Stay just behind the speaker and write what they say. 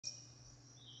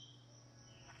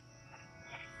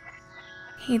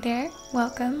Hey there,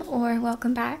 welcome or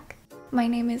welcome back. My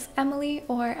name is Emily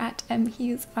or at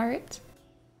Hughes Art.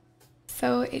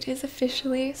 So it is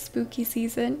officially spooky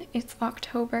season, it's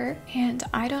October, and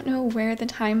I don't know where the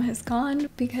time has gone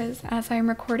because as I'm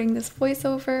recording this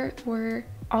voiceover, we're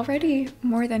already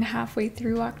more than halfway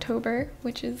through October,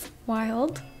 which is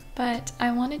wild. But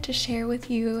I wanted to share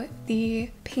with you the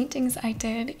paintings I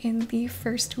did in the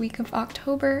first week of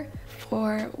October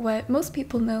for what most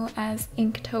people know as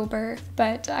Inktober,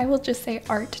 but I will just say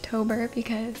Artober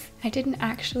because I didn't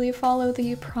actually follow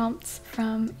the prompts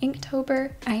from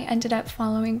Inktober. I ended up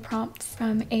following prompts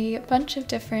from a bunch of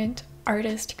different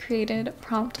artist-created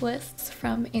prompt lists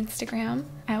from Instagram.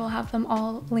 I will have them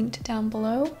all linked down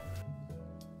below.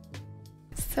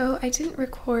 So I didn't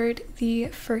record the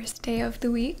first day of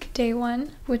the week, day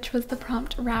one, which was the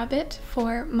prompt rabbit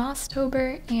for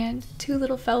magtober and two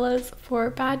little fellas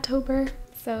for badtober.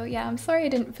 So yeah, I'm sorry I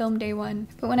didn't film day one,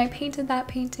 but when I painted that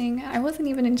painting, I wasn't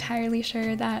even entirely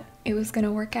sure that it was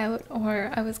gonna work out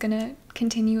or I was gonna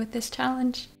continue with this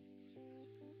challenge.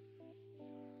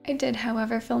 I did,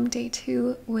 however, film day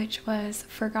two, which was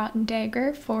Forgotten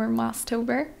Dagger for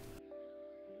magtober.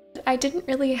 I didn't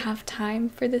really have time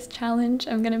for this challenge,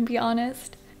 I'm gonna be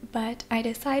honest, but I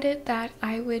decided that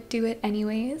I would do it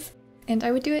anyways, and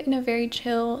I would do it in a very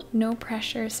chill, no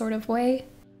pressure sort of way.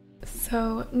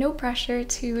 So no pressure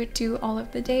to do all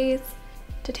of the days,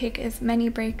 to take as many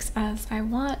breaks as I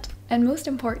want, and most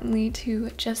importantly to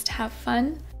just have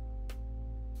fun.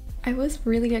 I was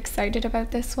really excited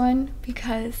about this one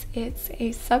because it's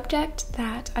a subject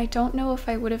that I don't know if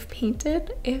I would have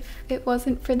painted if it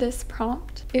wasn't for this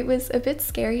prompt. It was a bit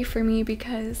scary for me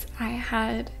because I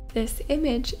had this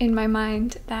image in my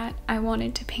mind that I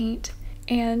wanted to paint,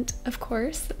 and of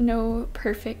course no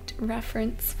perfect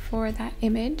reference for that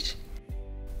image.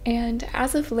 And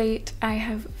as of late, I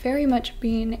have very much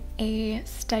been a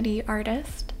study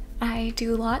artist. I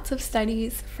do lots of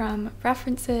studies from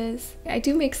references. I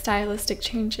do make stylistic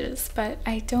changes, but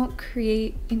I don't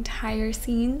create entire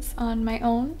scenes on my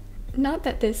own. Not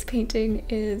that this painting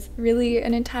is really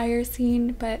an entire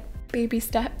scene, but baby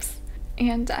steps.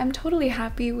 And I'm totally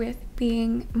happy with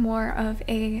being more of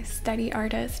a study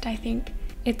artist. I think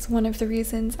it's one of the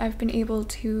reasons I've been able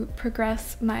to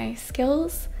progress my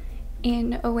skills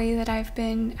in a way that I've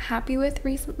been happy with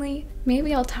recently.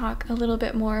 Maybe I'll talk a little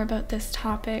bit more about this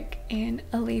topic in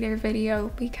a later video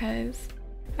because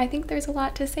I think there's a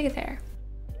lot to say there.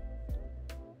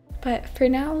 But for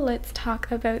now, let's talk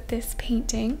about this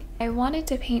painting. I wanted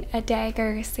to paint a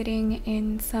dagger sitting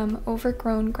in some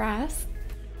overgrown grass,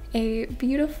 a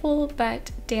beautiful but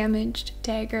damaged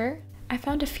dagger. I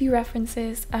found a few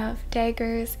references of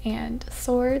daggers and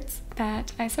swords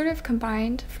that I sort of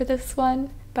combined for this one,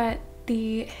 but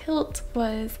the hilt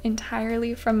was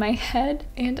entirely from my head,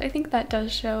 and I think that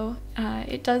does show.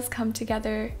 It does come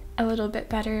together a little bit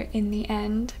better in the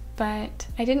end, but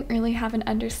I didn't really have an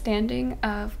understanding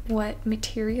of what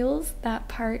materials that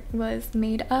part was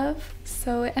made of,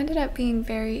 so it ended up being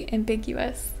very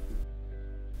ambiguous.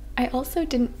 I also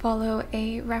didn't follow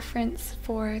a reference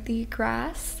for the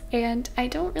grass, and I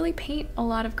don't really paint a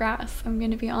lot of grass, I'm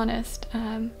gonna be honest.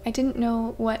 I didn't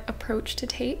know what approach to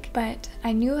take, but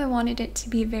I knew I wanted it to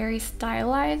be very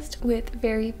stylized with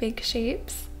very big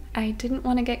shapes. I didn't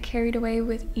want to get carried away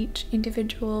with each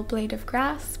individual blade of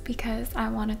grass because I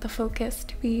wanted the focus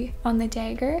to be on the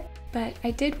dagger, but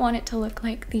I did want it to look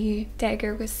like the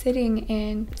dagger was sitting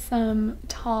in some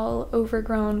tall,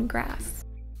 overgrown grass.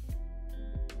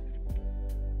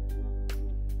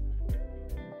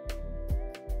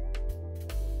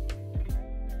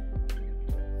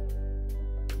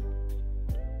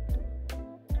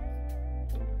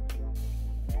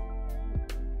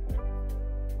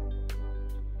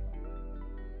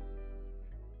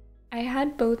 I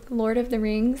had both Lord of the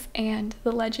Rings and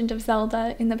The Legend of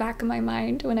Zelda in the back of my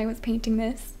mind when I was painting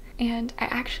this, and I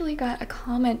actually got a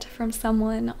comment from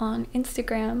someone on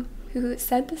Instagram who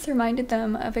said this reminded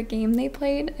them of a game they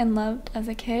played and loved as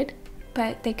a kid,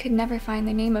 but they could never find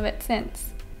the name of it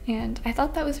since. And I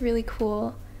thought that was really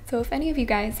cool, so if any of you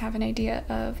guys have an idea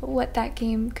of what that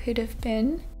game could have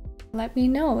been, let me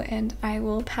know and I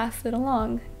will pass it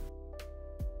along.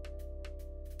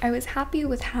 I was happy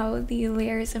with how the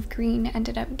layers of green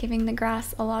ended up giving the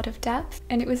grass a lot of depth,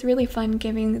 and it was really fun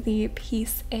giving the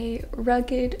piece a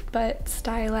rugged but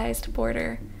stylized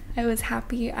border. I was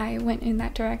happy I went in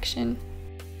that direction.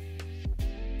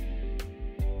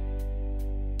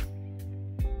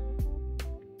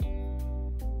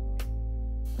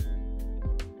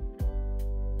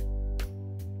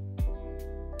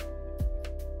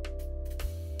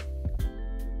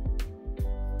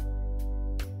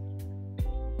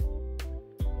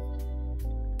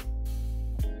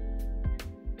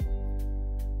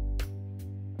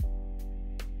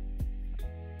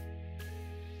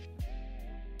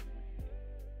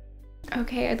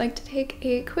 Okay, I'd like to take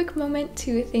a quick moment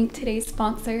to thank today's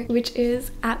sponsor, which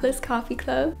is Atlas Coffee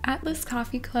Club. Atlas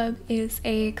Coffee Club is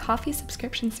a coffee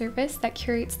subscription service that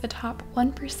curates the top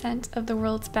 1% of the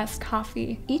world's best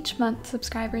coffee. Each month,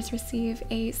 subscribers receive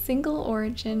a single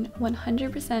origin,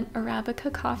 100%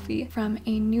 Arabica coffee from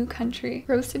a new country,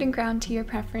 roasted and ground to your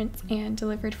preference and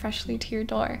delivered freshly to your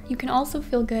door. You can also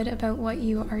feel good about what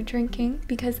you are drinking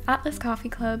because Atlas Coffee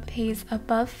Club pays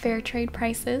above fair trade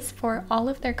prices for all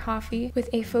of their coffee,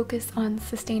 with a focus on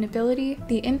sustainability,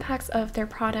 the impacts of their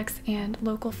products, and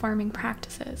local farming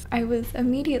practices. I was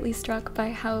immediately struck by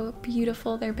how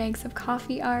beautiful their bags of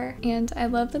coffee are, and I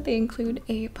love that they include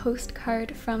a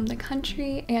postcard from the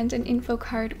country and an info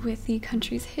card with the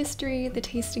country's history, the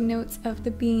tasting notes of the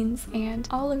beans, and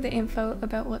all of the info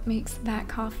about what makes that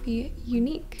coffee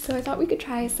unique. So I thought we could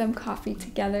try some coffee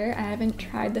together. I haven't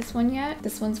tried this one yet.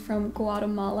 This one's from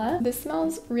Guatemala. This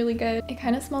smells really good. It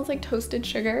kind of smells like toasted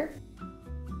sugar.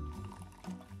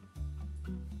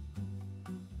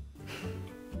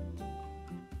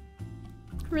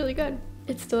 Really good.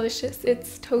 It's delicious.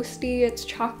 It's toasty, it's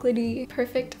chocolatey,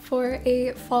 perfect for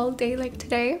a fall day like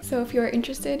today. So if you're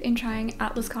interested in trying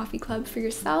Atlas Coffee Club for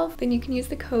yourself, then you can use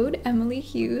the code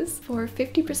EmilyHughes for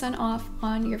 50% off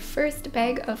on your first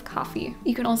bag of coffee.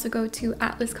 You can also go to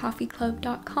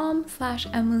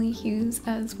atlascoffeeclub.com/EmilyHughes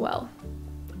as well.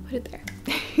 Put it there.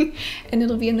 And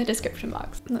it'll be in the description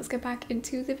box. Let's get back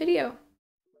into the video.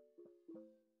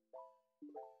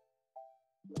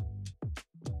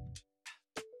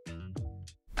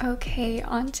 Okay,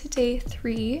 on to day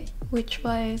 3, which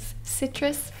was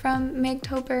citrus from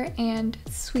magtober and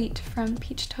sweet from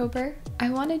peachtober. I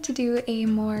wanted to do a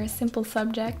more simple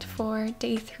subject for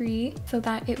day 3 so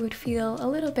that it would feel a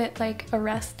little bit like a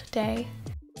rest day.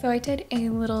 So I did a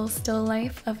little still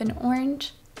life of an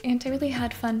orange, and I really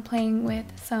had fun playing with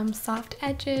some soft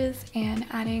edges and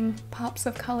adding pops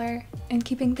of color and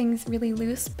keeping things really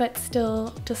loose but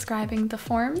still describing the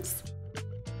forms.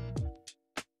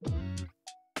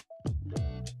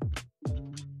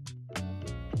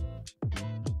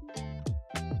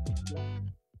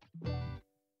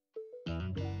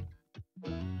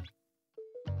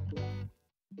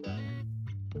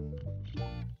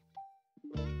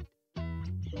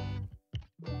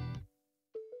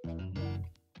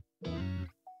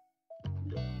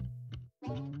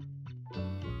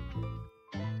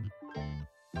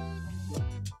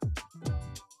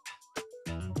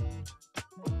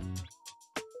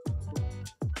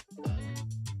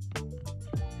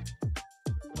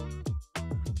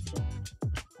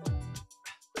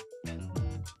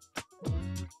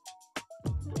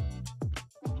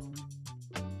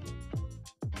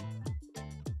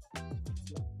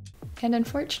 And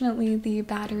unfortunately, the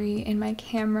battery in my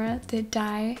camera did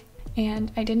die,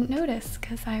 and I didn't notice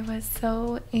because I was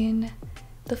so in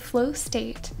the flow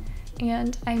state,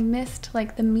 and I missed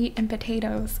like the meat and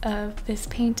potatoes of this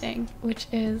painting, which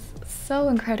is so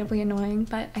incredibly annoying,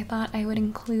 but I thought I would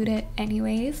include it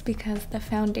anyways because the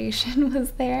foundation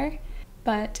was there.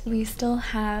 But we still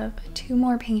have 2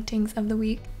 more paintings of the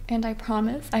week, and I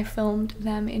promise I filmed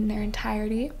them in their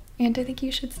entirety. And I think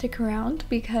you should stick around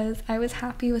because I was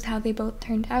happy with how they both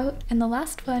turned out, and the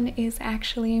last one is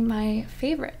actually my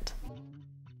favorite.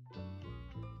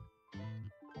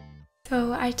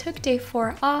 So I took day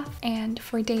 4 off, and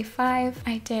for day 5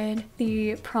 I did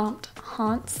the prompt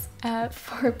haunts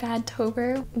for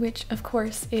badtober, which of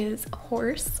course is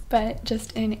horse, but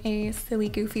just in a silly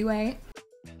goofy way.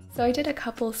 So I did a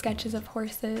couple sketches of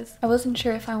horses. I wasn't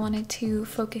sure if I wanted to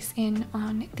focus in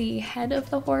on the head of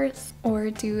the horse or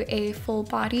do a full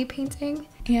body painting,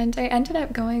 and I ended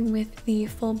up going with the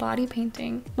full body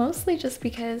painting, mostly just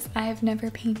because I've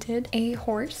never painted a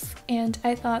horse and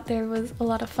I thought there was a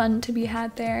lot of fun to be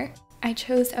had there. I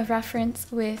chose a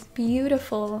reference with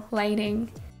beautiful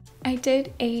lighting. I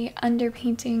did a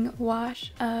underpainting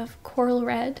wash of coral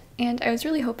red, and I was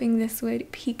really hoping this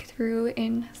would peek through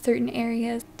in certain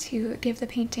areas to give the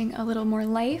painting a little more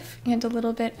life and a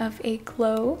little bit of a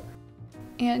glow,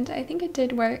 and I think it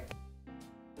did work.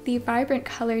 The vibrant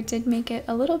color did make it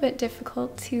a little bit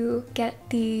difficult to get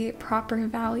the proper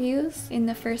values in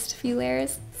the first few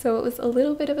layers, so it was a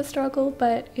little bit of a struggle,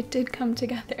 but it did come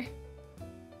together.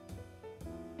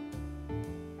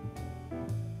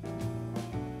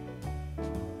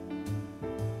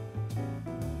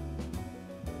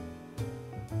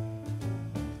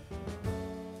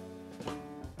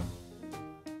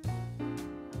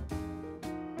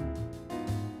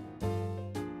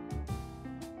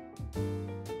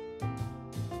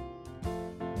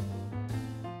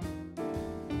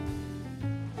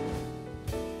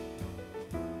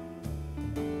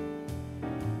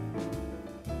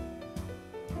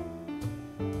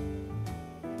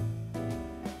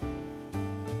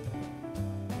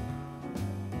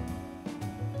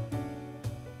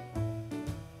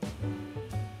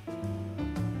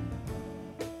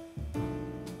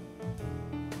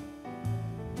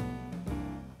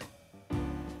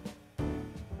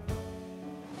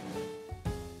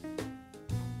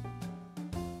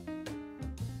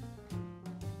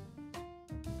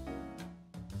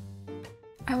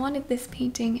 I wanted this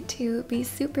painting to be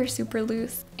super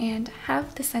loose and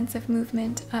have the sense of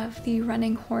movement of the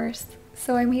running horse.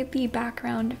 So I made the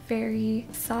background very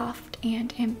soft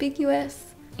and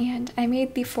ambiguous, and I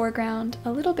made the foreground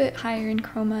a little bit higher in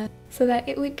chroma so that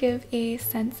it would give a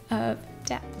sense of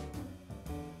depth.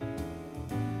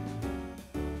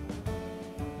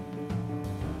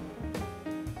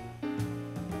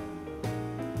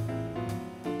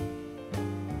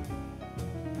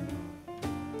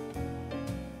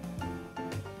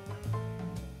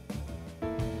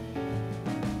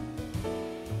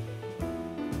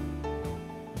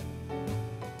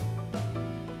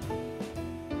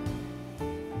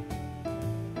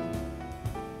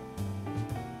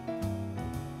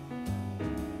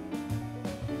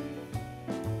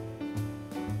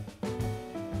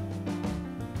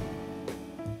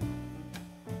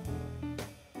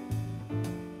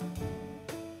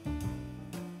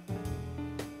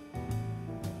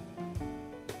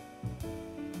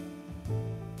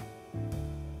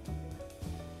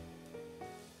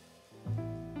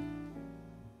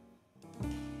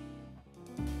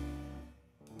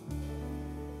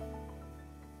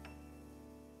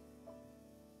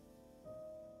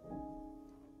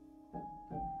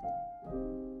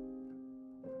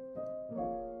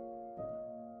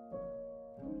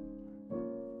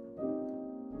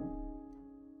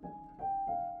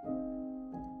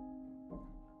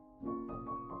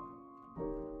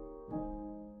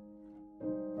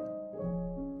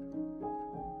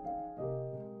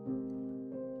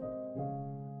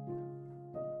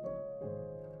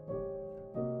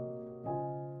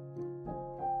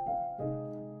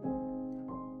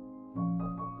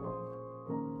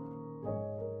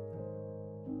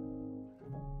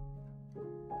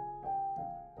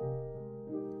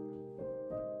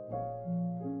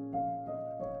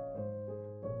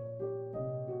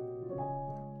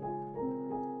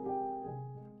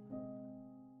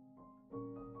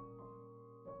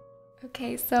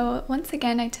 Okay, so once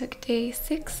again I took day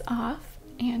 6 off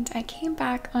and I came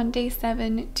back on day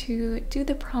 7 to do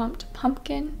the prompt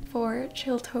pumpkin for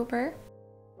Chilltober.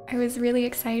 I was really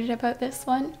excited about this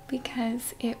one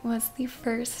because it was the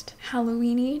first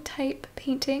Halloween-y type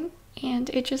painting and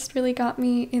it just really got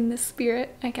me in the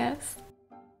spirit, I guess.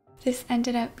 This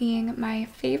ended up being my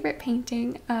favorite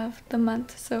painting of the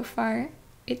month so far.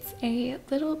 It's a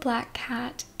little black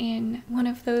cat in one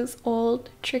of those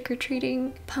old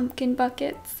trick-or-treating pumpkin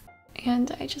buckets,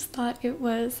 and I just thought it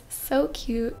was so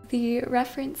cute. The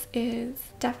reference is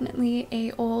definitely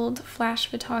a old flash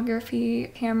photography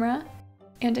camera,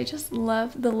 and I just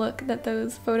love the look that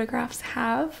those photographs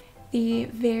have. The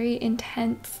very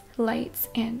intense lights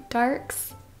and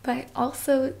darks, but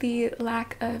also the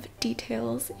lack of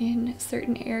details in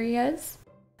certain areas.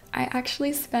 I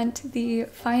actually spent the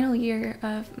final year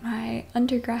of my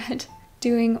undergrad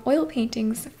doing oil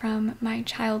paintings from my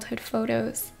childhood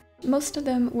photos. Most of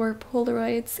them were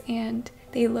Polaroids and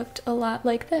they looked a lot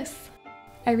like this.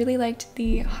 I really liked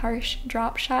the harsh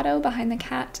drop shadow behind the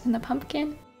cat and the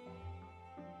pumpkin.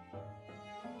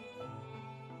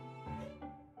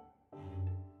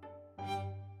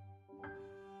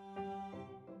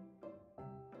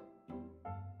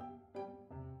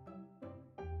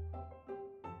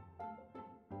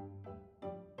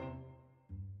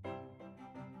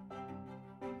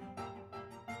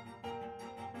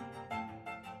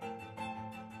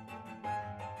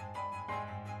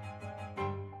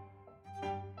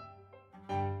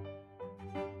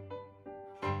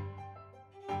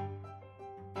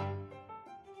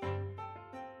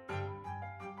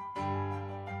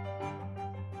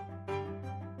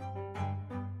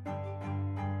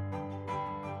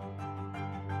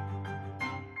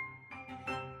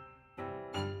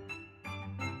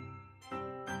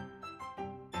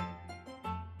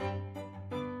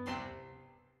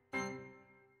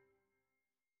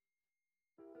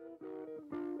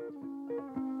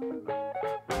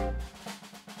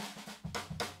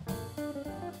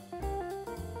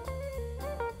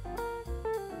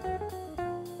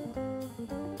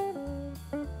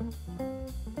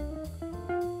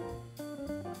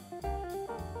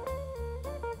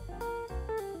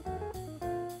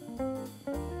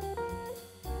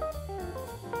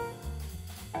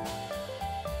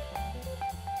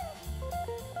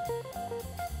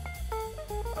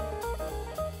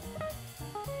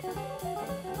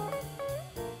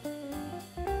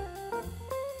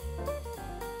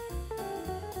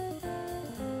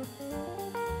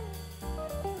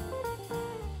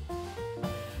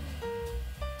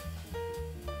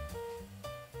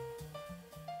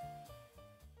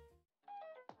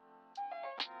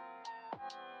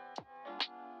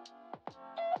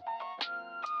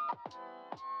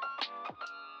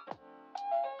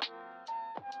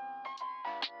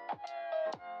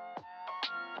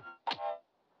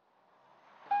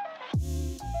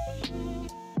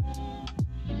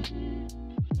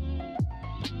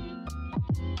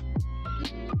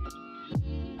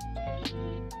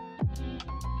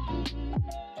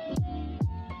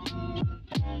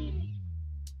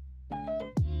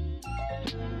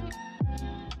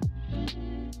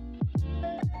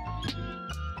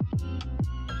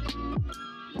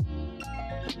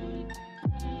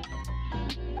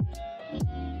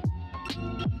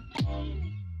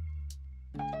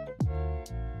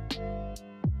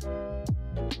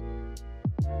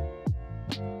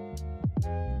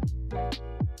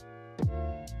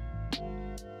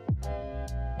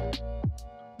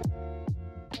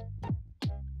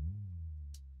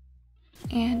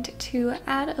 and to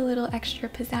add a little extra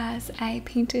pizzazz, I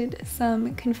painted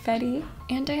some confetti,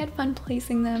 and I had fun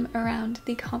placing them around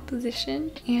the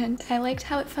composition, and I liked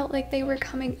how it felt like they were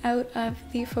coming out of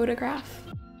the photograph.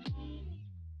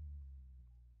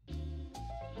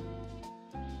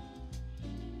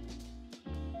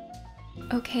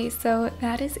 Okay, so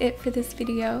that is it for this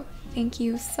video. Thank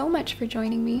you so much for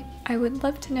joining me. I would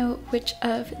love to know which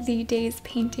of the day's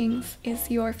paintings is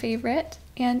your favorite,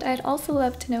 and I'd also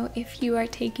love to know if you are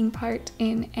taking part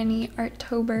in any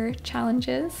Artober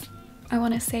challenges. I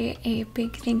want to say a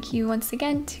big thank you once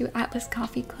again to Atlas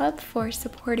Coffee Club for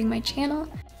supporting my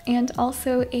channel, and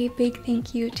also a big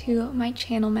thank you to my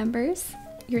channel members.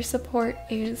 Your support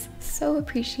is so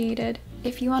appreciated.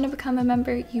 If you want to become a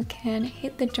member, you can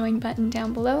hit the join button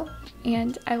down below,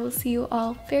 and I will see you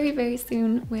all very, very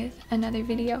soon with another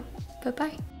video.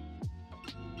 Bye-bye.